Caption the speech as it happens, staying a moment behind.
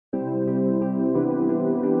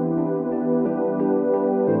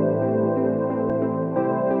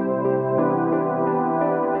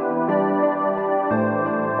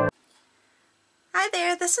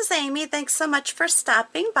there, this is Amy. Thanks so much for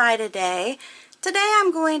stopping by today. Today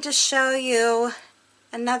I'm going to show you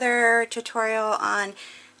another tutorial on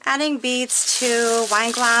adding beads to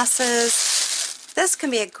wine glasses. This can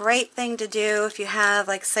be a great thing to do if you have,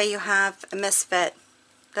 like, say you have a misfit.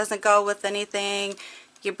 Doesn't go with anything,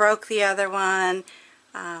 you broke the other one,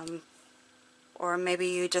 or maybe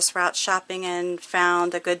you just were out shopping and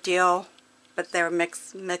found a good deal, but they were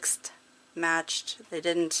mixed, matched. They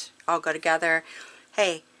didn't all go together.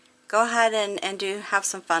 Hey, go ahead and have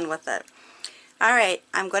some fun with it. Alright,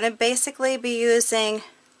 I'm going to basically be using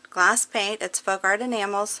glass paint. It's FolkArt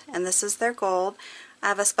Enamels, and this is their gold. I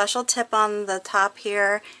have a special tip on the top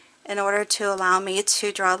here in order to allow me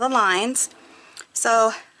to draw the lines.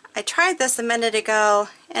 So I tried this a minute ago,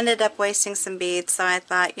 ended up wasting some beads, so I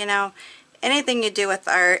thought, you know, anything you do with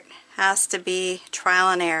art has to be trial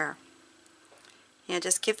and error. You know,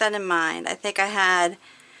 just keep that in mind. I think I had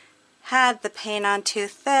the paint on too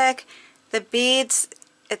thick. The beads,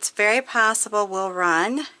 it's very possible, will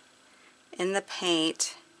run in the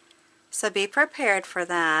paint, so be prepared for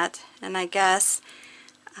that. And I guess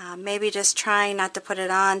maybe just trying not to put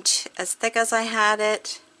it on as thick as I had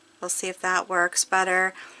it. We'll see if that works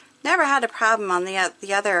better. Never had a problem on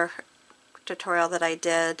the other tutorial that I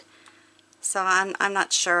did, so I'm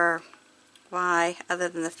not sure why, other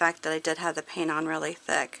than the fact that I did have the paint on really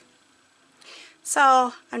thick.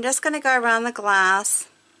 So I'm just going to go around the glass,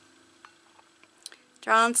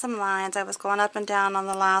 drawing some lines. I was going up and down on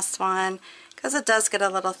the last one because it does get a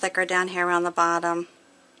little thicker down here around the bottom.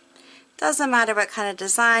 Doesn't matter what kind of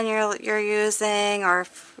design you're using, or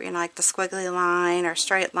if, you know, like the squiggly line or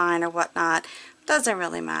straight line or whatnot. Doesn't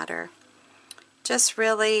really matter. Just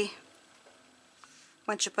really,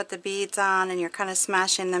 once you put the beads on and you're kind of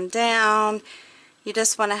smashing them down, you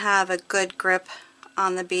just want to have a good grip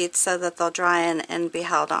on the beads so that they'll dry and be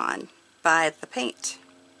held on by the paint.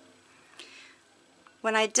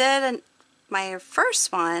 When I did my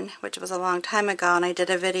first one, which was a long time ago, and I did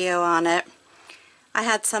a video on it, I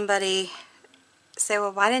had somebody say,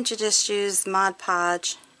 well, why didn't you just use Mod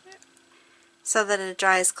Podge so that it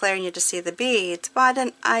dries clear and you just see the beads?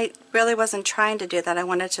 Well, I really wasn't trying to do that. I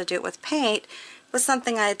wanted to do it with paint. It was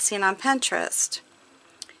something I had seen on Pinterest.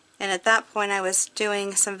 And at that point I was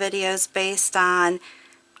doing some videos based on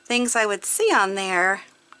things I would see on there,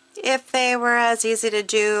 if they were as easy to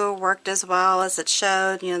do, worked as well as it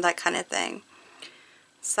showed, you know, that kind of thing.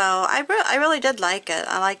 So I really did like it.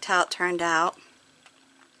 I liked how it turned out.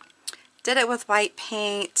 Did it with white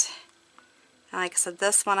paint. And like I said,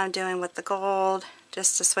 this one I'm doing with the gold,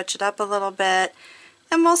 just to switch it up a little bit,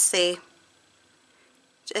 and we'll see.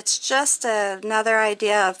 It's just another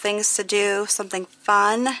idea of things to do, something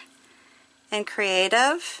fun and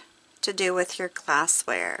creative to do with your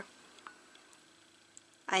glassware.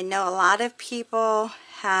 I know a lot of people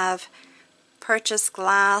have purchased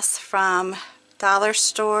glass from dollar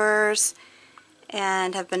stores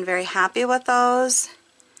and have been very happy with those.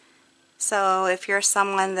 So if you're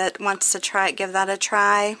someone that wants to give that a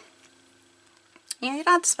try, you know, you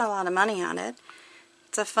don't have to spend a lot of money on it.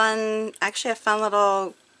 It's actually a fun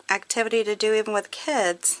little activity to do even with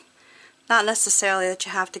kids. Not necessarily that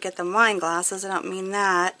you have to get them wine glasses, I don't mean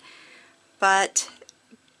that, but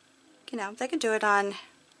you know, they can do it on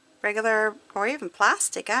regular or even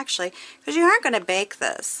plastic, actually, because you aren't going to bake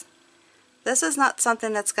this. This is not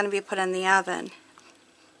something that's going to be put in the oven.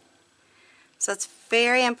 So it's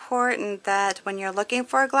very important that when you're looking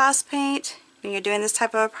for a glass paint, when you're doing this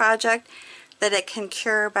type of a project, that it can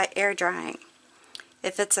cure by air drying.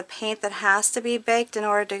 If it's a paint that has to be baked in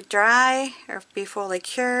order to dry or be fully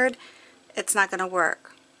cured, it's not going to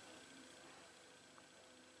work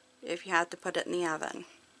if you have to put it in the oven.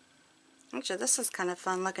 Actually, this is kind of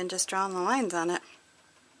fun looking, just drawing the lines on it.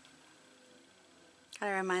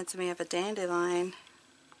 Kind of reminds me of a dandelion.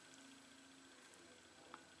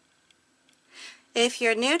 If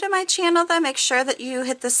you're new to my channel, then make sure that you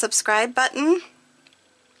hit the subscribe button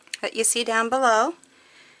that you see down below,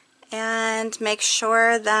 and make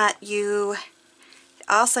sure that you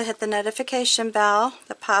also hit the notification bell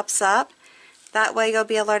that pops up. That way you'll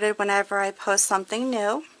be alerted whenever I post something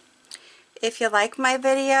new. If you like my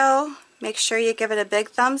video, make sure you give it a big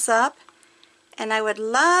thumbs up, and I would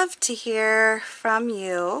love to hear from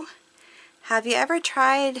you. Have you ever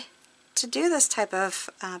tried to do this type of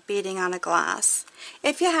beading on a glass?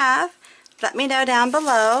 If you have, let me know down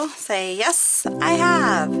below. Say, yes, I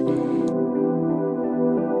have.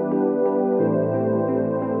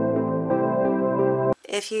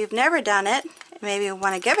 If you've never done it, maybe you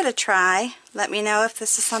want to give it a try, let me know if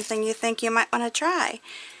this is something you think you might want to try.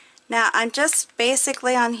 Now, I'm just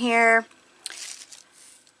basically on here,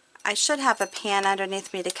 I should have a pan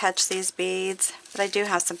underneath me to catch these beads, but I do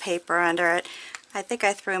have some paper under it. I think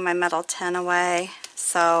I threw my metal tin away,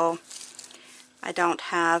 so I don't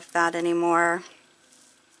have that anymore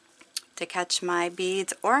to catch my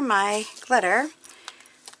beads or my glitter.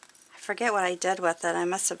 I forget what I did with it. I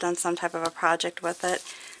must have done some type of a project with it.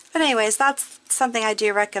 But anyways, that's something I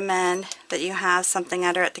do recommend, that you have something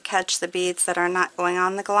under it to catch the beads that are not going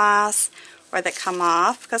on the glass or that come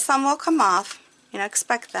off, because some will come off. You know,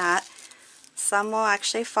 expect that. Some will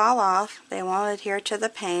actually fall off. They won't adhere to the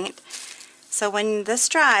paint. So when this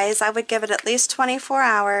dries, I would give it at least 24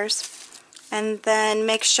 hours, and then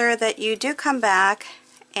make sure that you do come back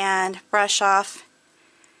and brush off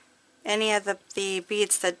any of the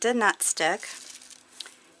beads that did not stick,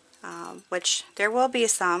 which there will be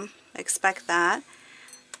some. Expect that.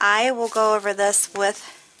 I will go over this with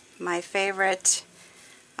my favorite,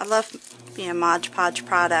 I love, you know, Mod Podge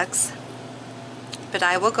products, but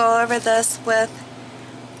I will go over this with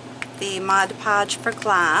the Mod Podge for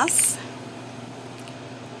glass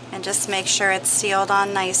and just make sure it's sealed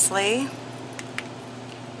on nicely.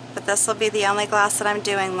 But this will be the only glass that I'm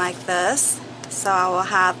doing like this, so I will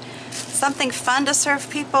have something fun to serve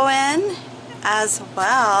people in, as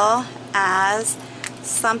well as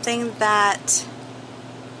something that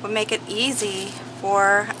will make it easy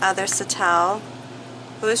for others to tell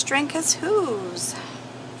whose drink is whose.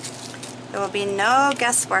 There will be no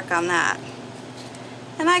guesswork on that.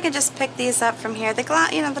 And I can just pick these up from here. The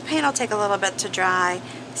glass, you know, the paint will take a little bit to dry,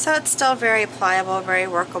 so it's still very pliable, very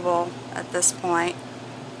workable at this point.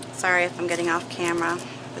 Sorry if I'm getting off camera.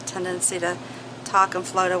 The tendency to talk and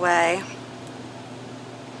float away.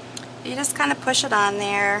 You just kind of push it on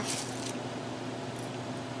there.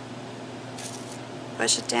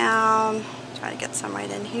 Push it down. Try to get some right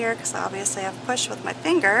in here, because obviously I've pushed with my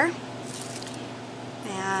finger.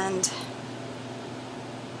 And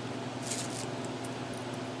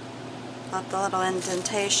left the little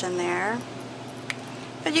indentation there.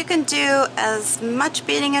 But you can do as much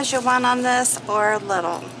beading as you want on this, or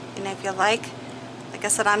little. You know, if you like I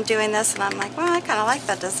said, I'm doing this and I'm like, well, I kind of like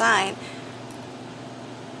that design.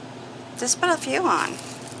 Just put a few on.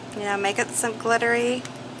 You know, make it some glittery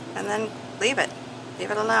and then leave it.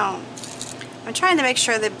 Leave it alone. I'm trying to make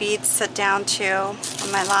sure the beads sit down too.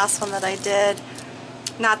 On my last one that I did,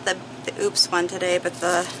 not the oops one today, but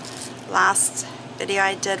the last video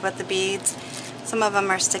I did with the beads, some of them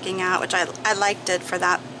are sticking out, which I liked it for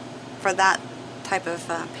that type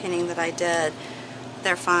of painting that I did.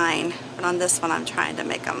 They're fine, but on this one I'm trying to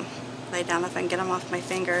make them lay down if I can get them off my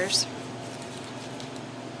fingers.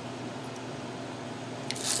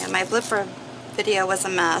 Yeah, my blooper video was a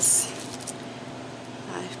mess.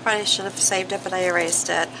 I probably should have saved it, but I erased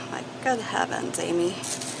it. Like, good heavens, Amy.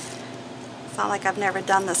 It's not like I've never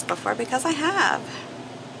done this before, because I have.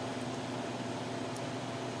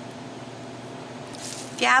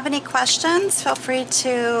 If you have any questions, feel free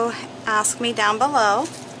to ask me down below.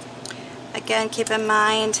 Again, keep in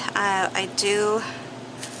mind, I do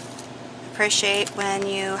appreciate when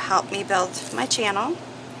you help me build my channel,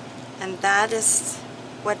 and that is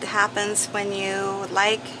what happens when you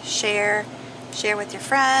like, share with your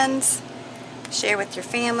friends, share with your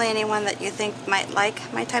family, anyone that you think might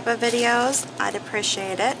like my type of videos. I'd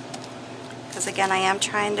appreciate it, because again, I am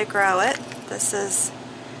trying to grow it. This is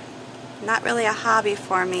not really a hobby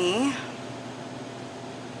for me.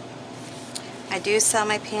 I do sell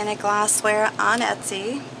my painted glassware on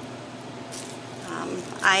Etsy.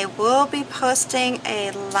 I will be posting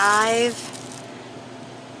a live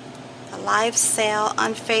sale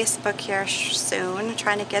on Facebook here soon.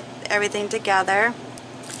 Trying to get everything together,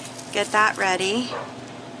 get that ready,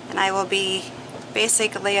 and I will be,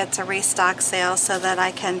 basically it's a restock sale so that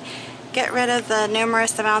I can get rid of the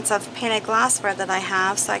numerous amounts of painted glassware that I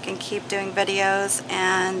have, so I can keep doing videos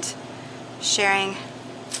and sharing,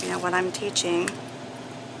 you know, what I'm teaching,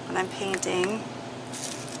 what I'm painting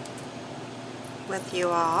with you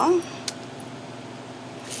all.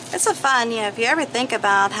 It's a fun, you know, if you ever think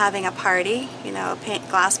about having a party, you know, a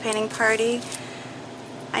glass painting party.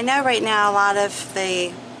 I know right now a lot of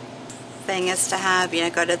the thing is to have, you know,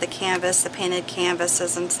 go to the canvas, the painted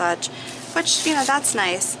canvases and such, which, you know, that's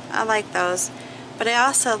nice. I like those. But I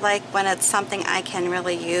also like when it's something I can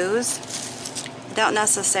really use. I don't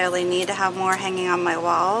necessarily need to have more hanging on my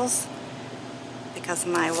walls, because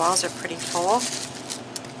my walls are pretty full.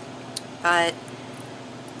 But,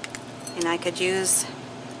 you know, I could use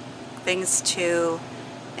things to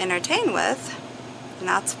entertain with, and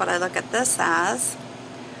that's what I look at this as.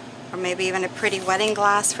 Or maybe even a pretty wedding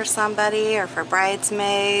glass for somebody, or for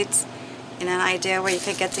bridesmaids. You know, an idea where you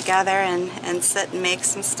could get together and sit and make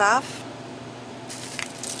some stuff.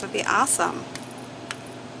 would be awesome.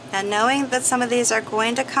 And knowing that some of these are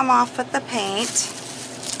going to come off with the paint,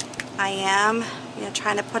 I am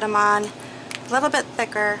trying to put them on a little bit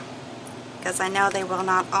thicker because I know they will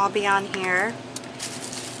not all be on here.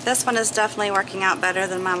 This one is definitely working out better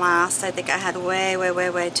than my last. I think I had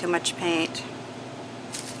way too much paint,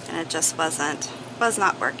 and it just was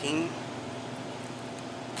not working.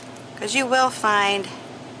 Because you will find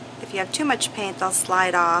if you have too much paint, they'll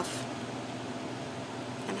slide off.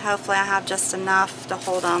 And hopefully I have just enough to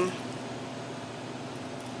hold them.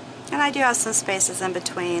 And I do have some spaces in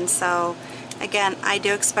between, so again, I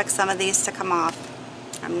do expect some of these to come off.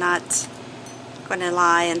 I'm not going to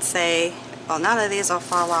lie and say, well, none of these will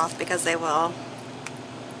fall off, because they will.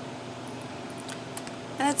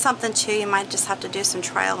 And it's something too, you might just have to do some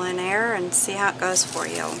trial and error and see how it goes for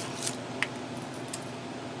you.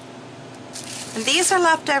 And these are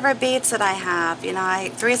leftover beads that I have.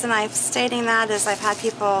 The reason I'm stating that is I've had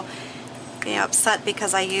people upset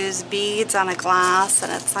because I use beads on a glass,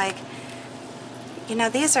 and it's like,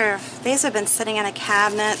 these have been sitting in a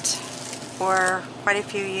cabinet for quite a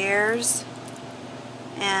few years,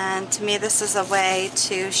 and to me this is a way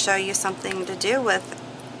to show you something to do with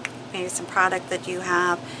maybe some product that you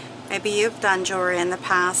have. Maybe you've done jewelry in the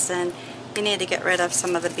past and you need to get rid of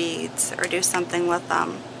some of the beads or do something with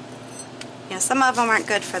them. Some of them aren't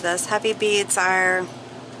good for this. Heavy beads are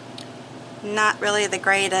not really the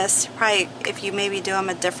greatest. Probably if you maybe do them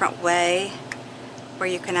a different way, where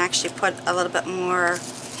you can actually put a little bit more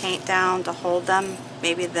paint down to hold them,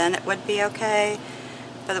 maybe then it would be okay.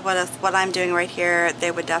 But what I'm doing right here,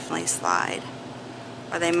 they would definitely slide,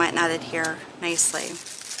 or they might not adhere nicely.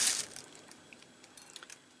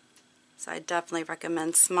 So I definitely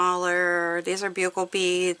recommend smaller. These are bugle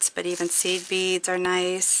beads, but even seed beads are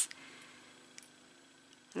nice.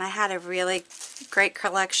 And I had a really great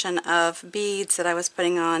collection of beads that I was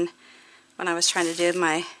putting on when I was trying to do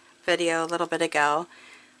my video a little bit ago.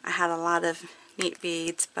 I had a lot of neat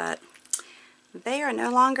beads, but they are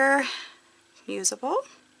no longer usable.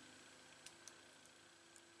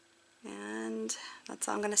 And that's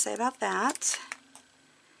all I'm going to say about that.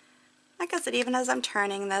 Like I said, even as I'm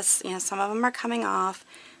turning this, some of them are coming off,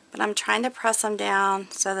 but I'm trying to press them down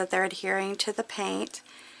so that they're adhering to the paint.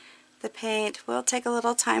 The paint will take a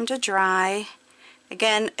little time to dry.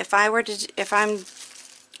 Again, if I were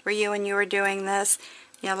you and you were doing this,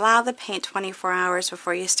 allow the paint 24 hours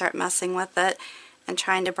before you start messing with it and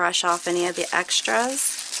trying to brush off any of the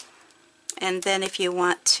extras. And then if you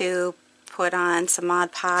want to put on some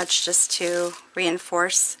Mod Podge just to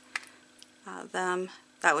reinforce them,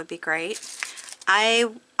 that would be great.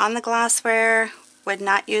 On the glassware, would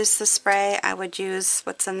not use the spray. I would use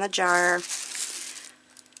what's in the jar.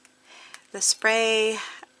 The spray,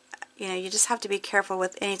 you just have to be careful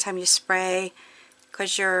with any time you spray,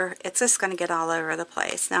 because it's just going to get all over the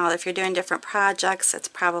place. Now, if you're doing different projects, it's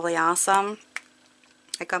probably awesome.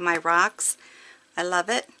 Like on my rocks, I love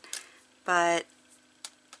it, but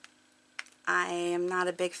I am not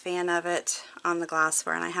a big fan of it on the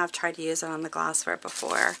glassware, and I have tried to use it on the glassware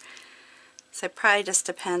before. So it probably just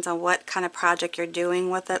depends on what kind of project you're doing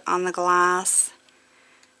with it on the glass.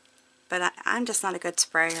 But I'm just not a good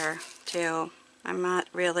sprayer, too. I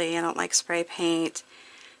don't like spray paint.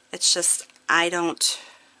 It's just, I don't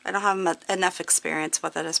have enough experience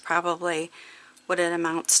with it, is probably what it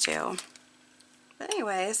amounts to. But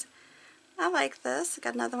anyways, I like this. I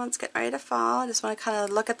got another one's getting ready to fall. I just want to kind of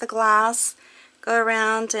look at the glass, go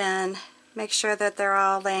around and make sure that they're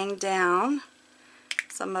all laying down.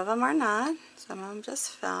 Some of them are not. Some of them just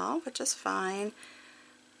fell, which is fine.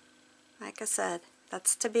 Like I said,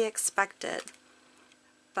 that's to be expected.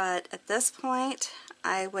 But at this point,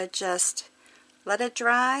 I would just let it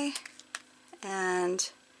dry and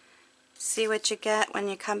see what you get when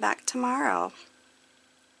you come back tomorrow.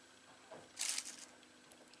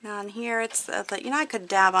 Now on here, it's I could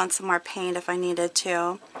dab on some more paint if I needed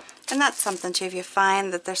to. And that's something too, if you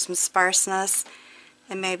find that there's some sparseness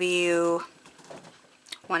and maybe you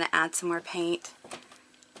want to add some more paint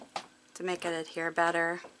to make it adhere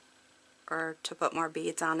better, or to put more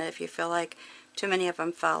beads on it if you feel like too many of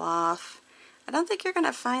them fell off. I don't think you're going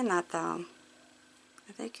to find that though.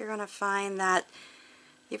 I think you're going to find that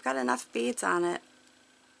you've got enough beads on it.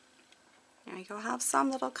 You'll have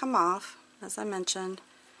some that'll come off, as I mentioned.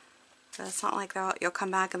 But it's not like you'll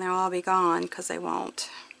come back and they'll all be gone, because they won't.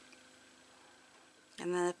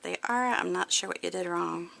 And then if they are, I'm not sure what you did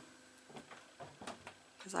wrong,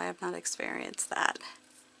 because I have not experienced that.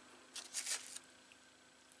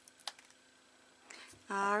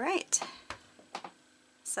 Alright,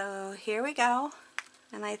 so here we go,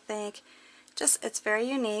 and I think it's very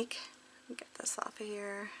unique. Get this off of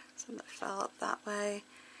here. Some that fell up that way.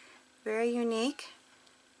 Very unique.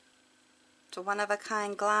 It's a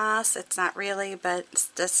one-of-a-kind glass. It's not really, but it's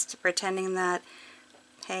just pretending that,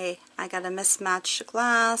 hey, I got a mismatched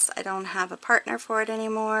glass. I don't have a partner for it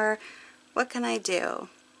anymore. What can I do?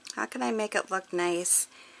 How can I make it look nice?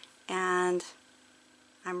 And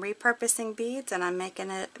I'm repurposing beads, and I'm making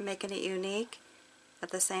it unique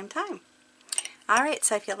at the same time. Alright,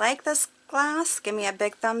 so if you like this glass, give me a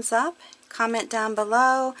big thumbs up. Comment down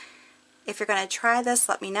below. If you're going to try this,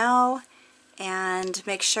 let me know. And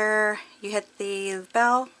make sure you hit the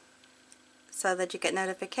bell so that you get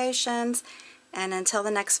notifications. And until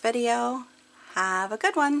the next video, have a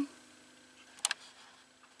good one.